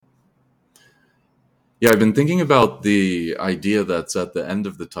Yeah, I've been thinking about the idea that's at the end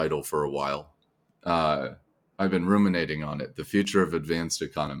of the title for a while. Uh, I've been ruminating on it, the future of advanced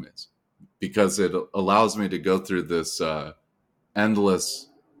economies, because it allows me to go through this endless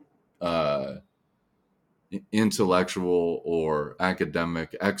uh, intellectual or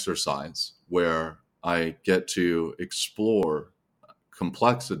academic exercise where I get to explore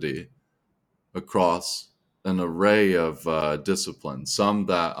complexity across an array of disciplines, some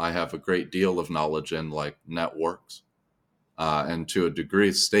that I have a great deal of knowledge in, like networks, and to a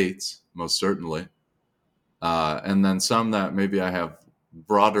degree, states, most certainly. And then some that maybe I have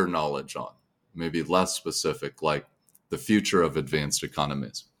broader knowledge on, maybe less specific, like the future of advanced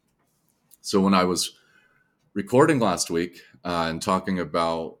economies. So when I was recording last week and talking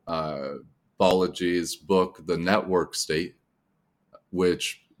about Balaji's book, The Network State,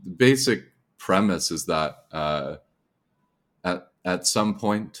 which the basic premise is that at some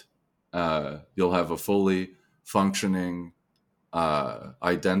point you'll have a fully functioning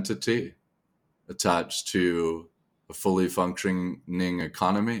identity attached to a fully functioning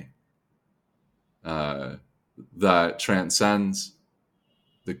economy that transcends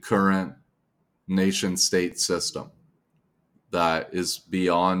the current nation state system, that is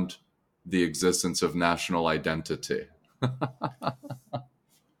beyond the existence of national identity.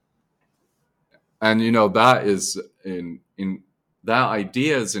 And that is in that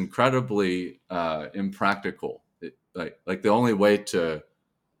idea is incredibly impractical. Like the only way to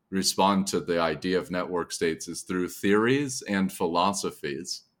respond to the idea of network states is through theories and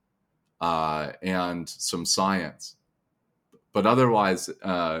philosophies and some science. But otherwise,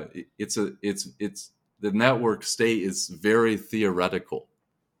 it's the network state is very theoretical.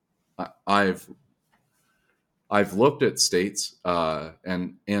 I've looked at states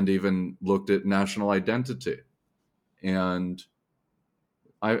and even looked at national identity, and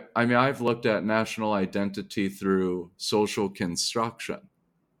I've looked at national identity through social construction.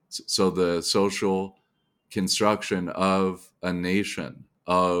 So the social construction of a nation,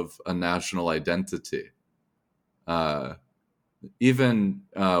 of a national identity. Even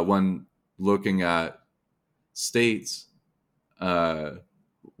when looking at states,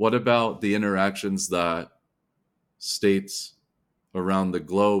 what about the interactions that states around the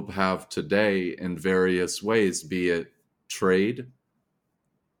globe have today in various ways, be it trade,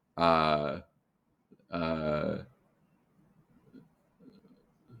 uh,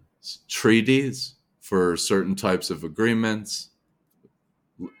 treaties for certain types of agreements,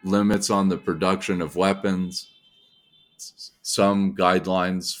 limits on the production of weapons, some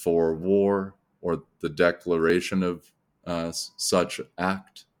guidelines for war or the declaration of such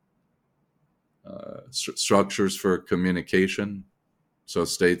act, structures for communication. So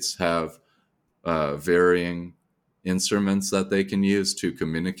states have varying instruments that they can use to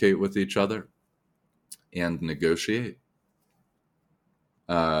communicate with each other and negotiate.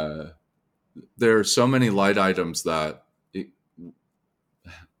 There are so many light items that it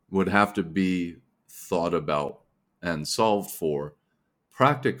would have to be thought about and solved for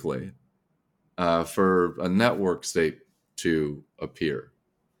practically for a network state to appear,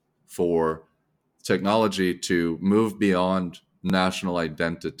 for technology to move beyond national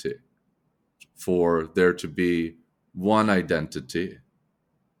identity, for there to be one identity,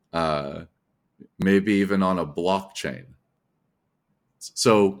 maybe even on a blockchain.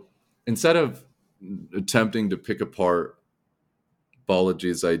 So instead of attempting to pick apart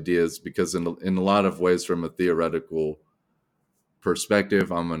Balaji's ideas, because in a lot of ways from a theoretical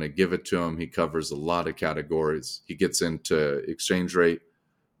perspective, I'm going to give it to him. He covers a lot of categories. He gets into exchange rate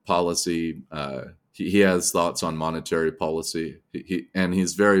policy. He has thoughts on monetary policy. And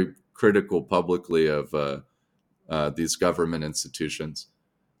he's very critical publicly of these government institutions.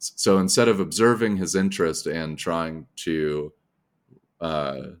 So instead of observing his interest and trying to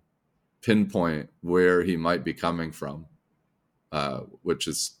pinpoint where he might be coming from, which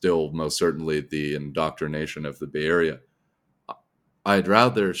is still most certainly the indoctrination of the Bay Area, I'd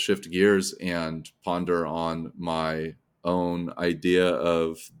rather shift gears and ponder on my own idea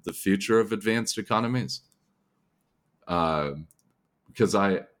of the future of advanced economies. Because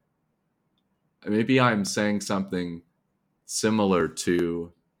maybe I'm saying something similar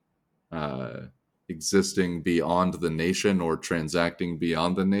to existing beyond the nation or transacting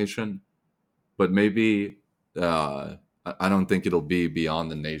beyond the nation, but maybe I don't think it'll be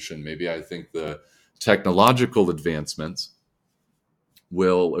beyond the nation. Maybe I think the technological advancements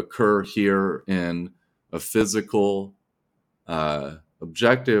will occur here in a physical,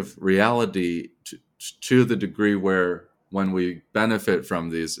 objective reality to the degree where when we benefit from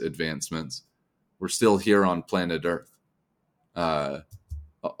these advancements, we're still here on planet Earth.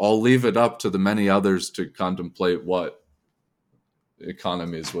 I'll leave it up to the many others to contemplate what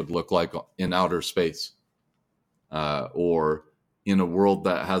economies would look like in outer space, or in a world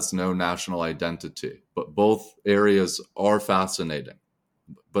that has no national identity. But both areas are fascinating.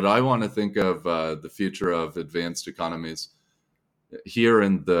 But I want to think of the future of advanced economies here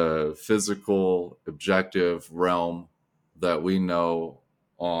in the physical, objective realm that we know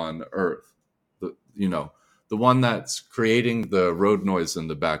on Earth. The one that's creating the road noise in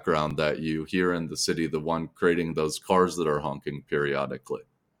the background that you hear in the city, the one creating those cars that are honking periodically.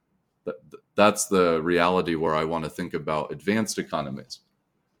 That's the reality where I want to think about advanced economies.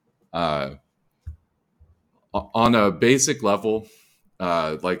 On a basic level,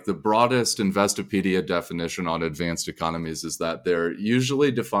 like the broadest Investopedia definition on advanced economies is that they're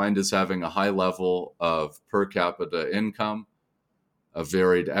usually defined as having a high level of per capita income, a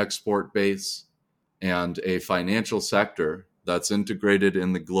varied export base, and a financial sector that's integrated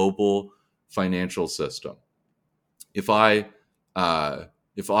in the global financial system. If I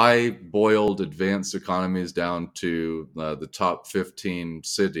boiled advanced economies down to the top 15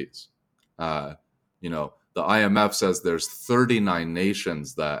 cities, the IMF says there's 39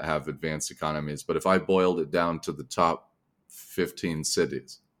 nations that have advanced economies, but if I boiled it down to the top 15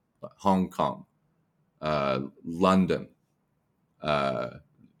 cities, Hong Kong, London,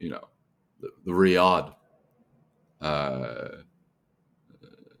 the Riyadh,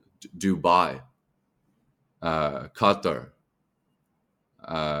 Dubai, Qatar,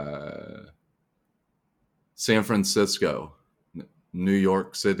 San Francisco, New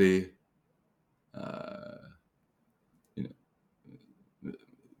York City,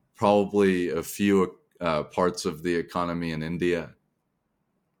 probably a few parts of the economy in India,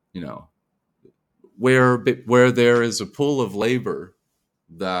 where there is a pool of labor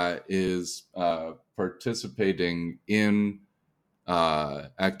that is participating in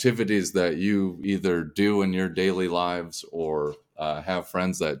activities that you either do in your daily lives or have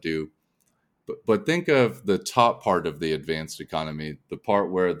friends that do. But think of the top part of the advanced economy, the part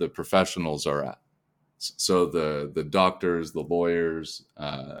where the professionals are at. So the doctors, the lawyers,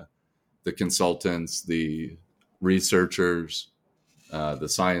 the consultants, the researchers, the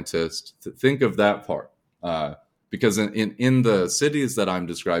scientists. Think of that part. Because in the cities that I'm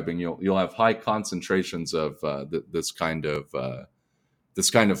describing, you'll have high concentrations of this kind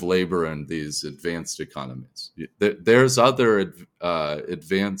of labor in these advanced economies. There's other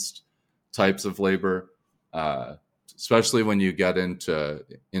advanced types of labor, especially when you get into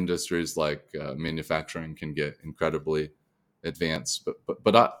industries like manufacturing can get incredibly advanced.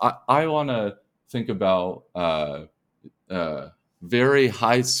 But I want to think about very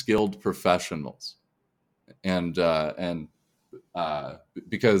high skilled professionals. And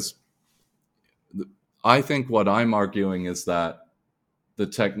because I think what I'm arguing is that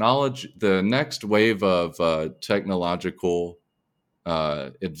the next wave of technological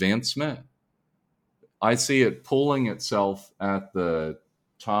advancement, I see it pulling itself at the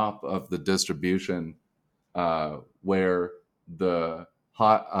top of the distribution, where the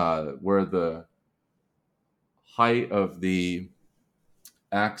height of the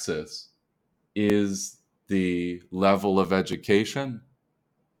axis is the level of education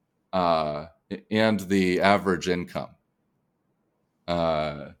and the average income.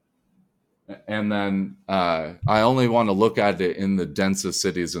 And then I only want to look at it in the densest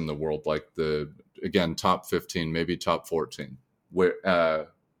cities in the world, like top 15, maybe top 14.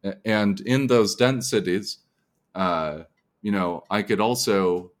 And in those dense cities, I could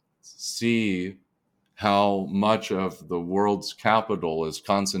also see how much of the world's capital is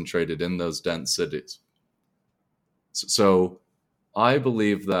concentrated in those dense cities. So I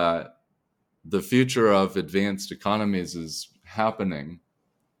believe that the future of advanced economies is happening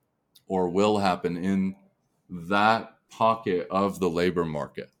or will happen in that pocket of the labor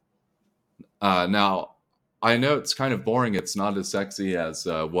market. Now, I know it's kind of boring. It's not as sexy as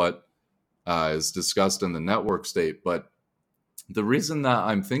what is discussed in the network state. But the reason that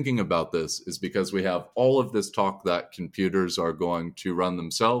I'm thinking about this is because we have all of this talk that computers are going to run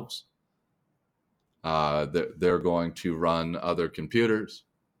themselves. They're going to run other computers.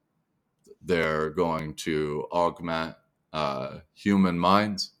 They're going to augment human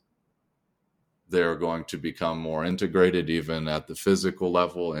minds. They're going to become more integrated even at the physical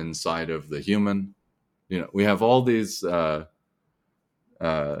level inside of the human. We have all these, all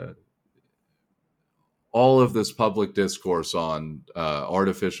of this public discourse on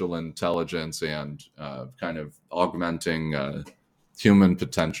artificial intelligence and kind of augmenting human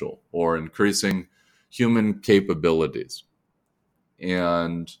potential or increasing human capabilities.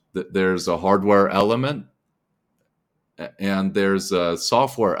 And there's a hardware element and there's a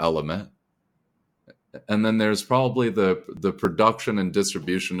software element, and then there's probably the production and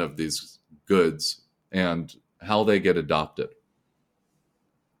distribution of these goods and how they get adopted.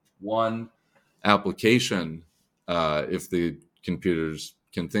 One application, if the computers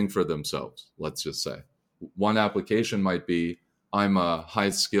can think for themselves, let's just say, one application might be, I'm a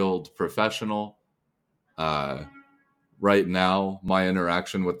high-skilled professional. Right now, my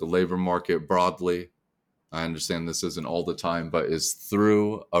interaction with the labor market broadly, I understand this isn't all the time, but is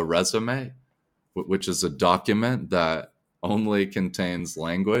through a resume, which is a document that only contains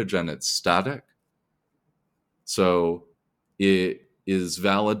language and it's static. So it is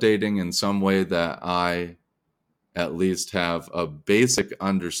validating in some way that I at least have a basic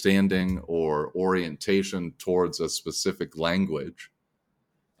understanding or orientation towards a specific language.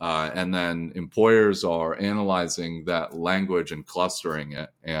 And then employers are analyzing that language and clustering it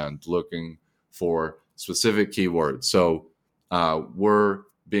and looking for specific keywords. So we're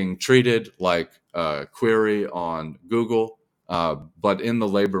being treated like a query on Google, but in the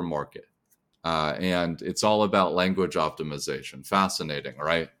labor market. And it's all about language optimization. Fascinating,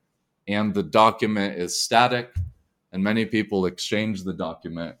 right? And the document is static, and many people exchange the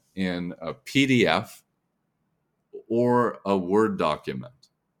document in a PDF or a Word document.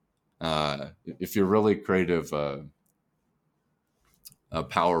 If you're really creative, a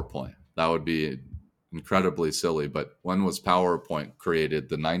PowerPoint, that would be incredibly silly. But when was PowerPoint created?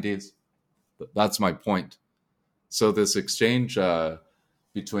 The 90s? That's my point. So this exchange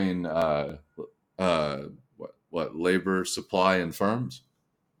between labor supply and firms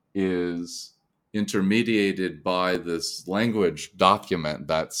is intermediated by this language document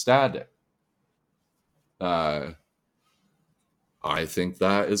that's static. I think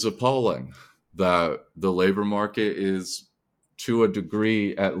that is appalling, that the labor market is, to a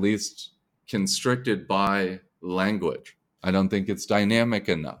degree at least, constricted by language. I don't think it's dynamic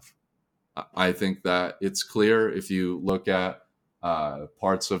enough. I think that it's clear if you look at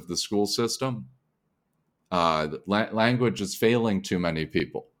parts of the school system, language is failing too many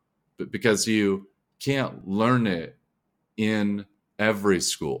people, but because you can't learn it in every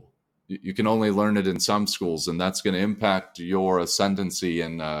school. You can only learn it in some schools, and that's going to impact your ascendancy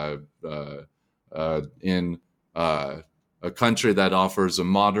in a country that offers a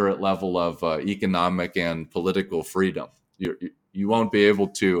moderate level of economic and political freedom. You won't be able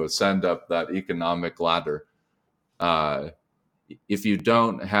to ascend up that economic ladder if you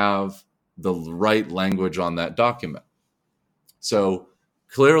don't have the right language on that document. So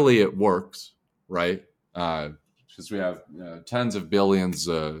clearly it works, right? Because we have tens of billions,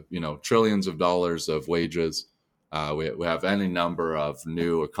 trillions of dollars of wages. We have any number of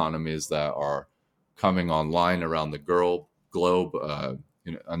new economies that are coming online around the globe. A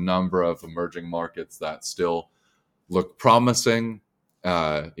number of emerging markets that still look promising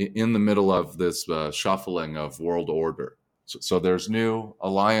in the middle of this shuffling of world order. So there's new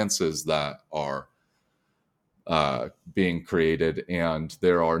alliances that are being created, and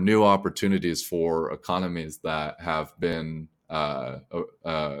there are new opportunities for economies that have been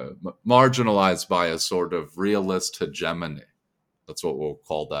marginalized by a sort of realist hegemony. That's what we'll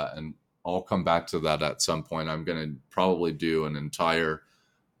call that, and I'll come back to that at some point. I'm going to probably do an entire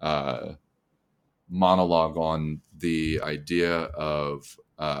monologue on the idea of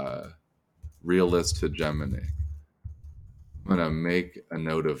realist hegemony. I'm going to make a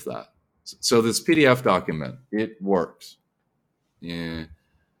note of that. So this PDF document, it works. Yeah.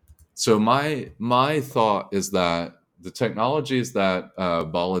 So my thought is that the technologies that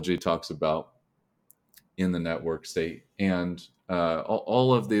Balaji talks about in the network state, and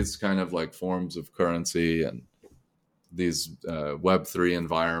all of these kind of like forms of currency and these Web3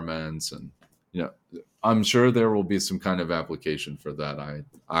 environments, and I'm sure there will be some kind of application for that.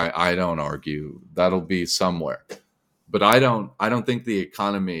 I don't argue that'll be somewhere. But I don't think the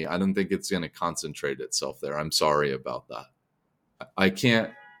economy, I don't think it's going to concentrate itself there. I'm sorry about that. I can't,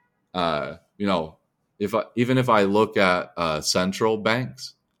 even if I look at central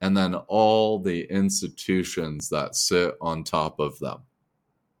banks and then all the institutions that sit on top of them,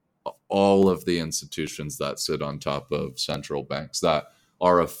 all of the institutions that sit on top of central banks that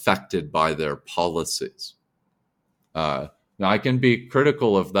are affected by their policies. Now, I can be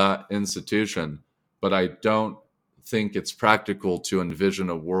critical of that institution, but I don't think it's practical to envision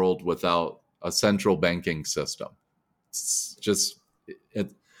a world without a central banking system. It's just,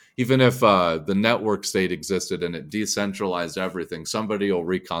 even if the network state existed and it decentralized everything, somebody will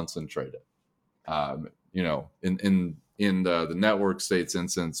reconcentrate it. In the network state's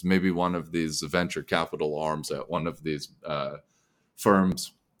instance, maybe one of these venture capital arms at one of these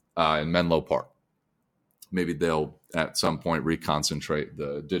firms in Menlo Park. maybe they'll at some point reconcentrate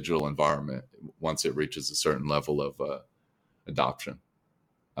the digital environment once it reaches a certain level of adoption.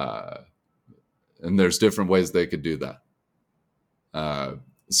 Uh, and there's different ways they could do that.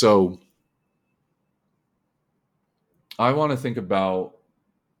 So I want to think about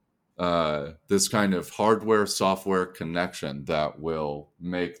this kind of hardware software connection that will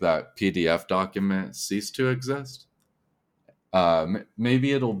make that PDF document cease to exist.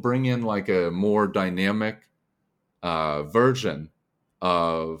 Maybe it'll bring in like a more dynamic version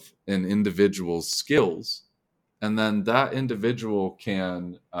of an individual's skills, and then that individual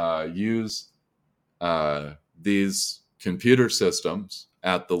can use these computer systems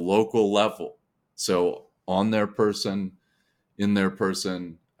at the local level. So on their person, in their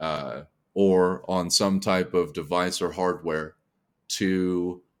person, or on some type of device or hardware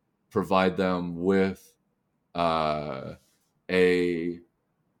to provide them with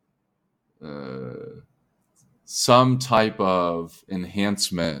some type of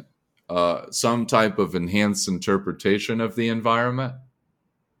enhancement, some type of enhanced interpretation of the environment,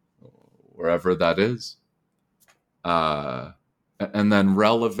 wherever that is, and then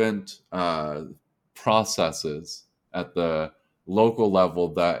relevant processes at the local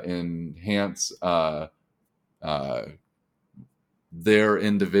level that enhance their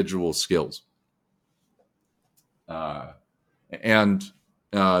individual skills. And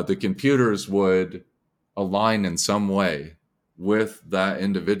the computers would align in some way with that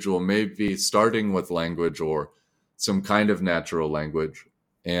individual, maybe starting with language or some kind of natural language,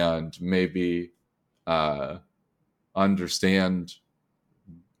 and maybe understand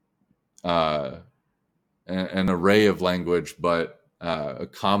an array of language, but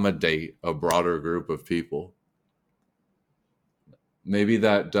accommodate a broader group of people. Maybe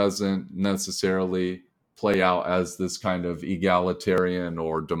that doesn't necessarily play out as this kind of egalitarian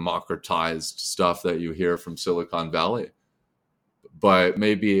or democratized stuff that you hear from Silicon Valley, but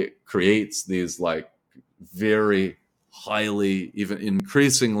maybe it creates these like very highly, even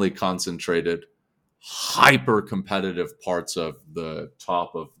increasingly concentrated, hyper competitive parts of the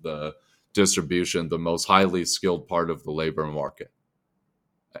top of the distribution, the most highly skilled part of the labor market.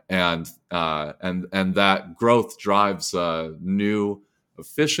 And that growth drives new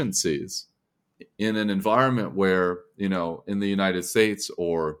efficiencies in an environment where, in the United States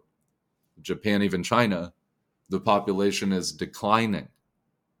or Japan, even China, the population is declining.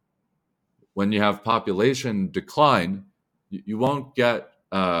 When you have population decline, you won't get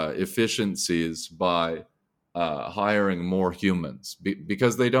efficiencies by hiring more humans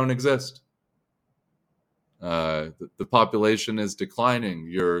because they don't exist. The population is declining.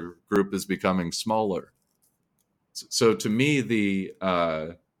 Your group is becoming smaller. So to me, the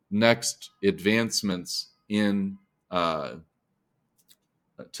next advancements in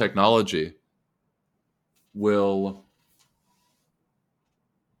technology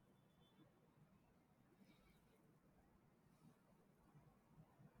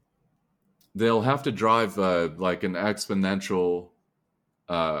they'll have to drive like an exponential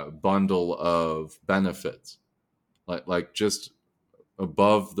bundle of benefits, like just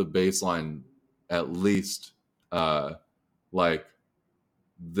above the baseline, at least, like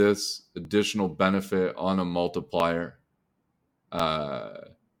this additional benefit on a multiplier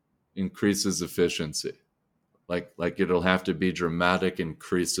increases efficiency. Like it'll have to be dramatic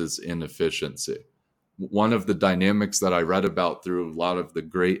increases in efficiency. One of the dynamics that I read about through a lot of the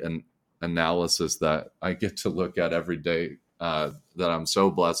great analysis that I get to look at every day, that I'm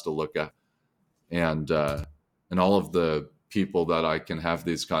so blessed to look at, and all of the people that I can have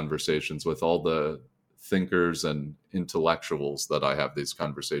these conversations with, all the thinkers and intellectuals that I have these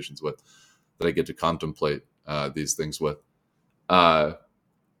conversations with, that I get to contemplate these things with.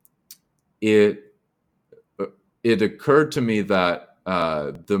 It occurred to me that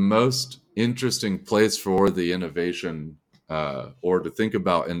the most interesting place for the innovation, or to think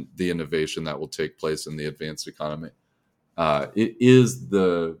about the innovation that will take place in the advanced economy, it is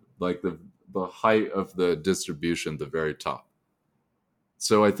the height of the distribution, the very top.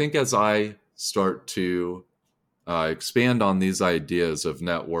 So I think as I start to expand on these ideas of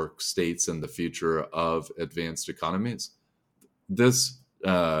network states and the future of advanced economies, this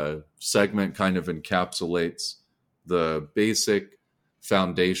segment kind of encapsulates the basic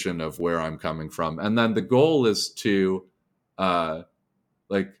foundation of where I'm coming from. And then the goal is to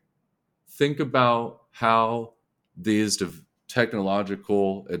think about how these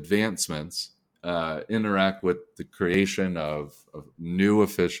technological advancements interact with the creation of new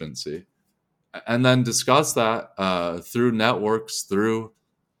efficiency, and then discuss that through networks, through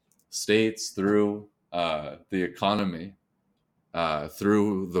states, through the economy,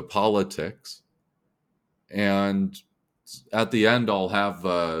 through the politics, And at the end, I'll have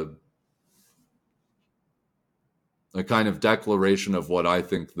a kind of declaration of what I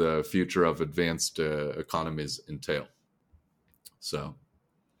think the future of advanced economies entail. So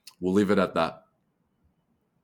we'll leave it at that.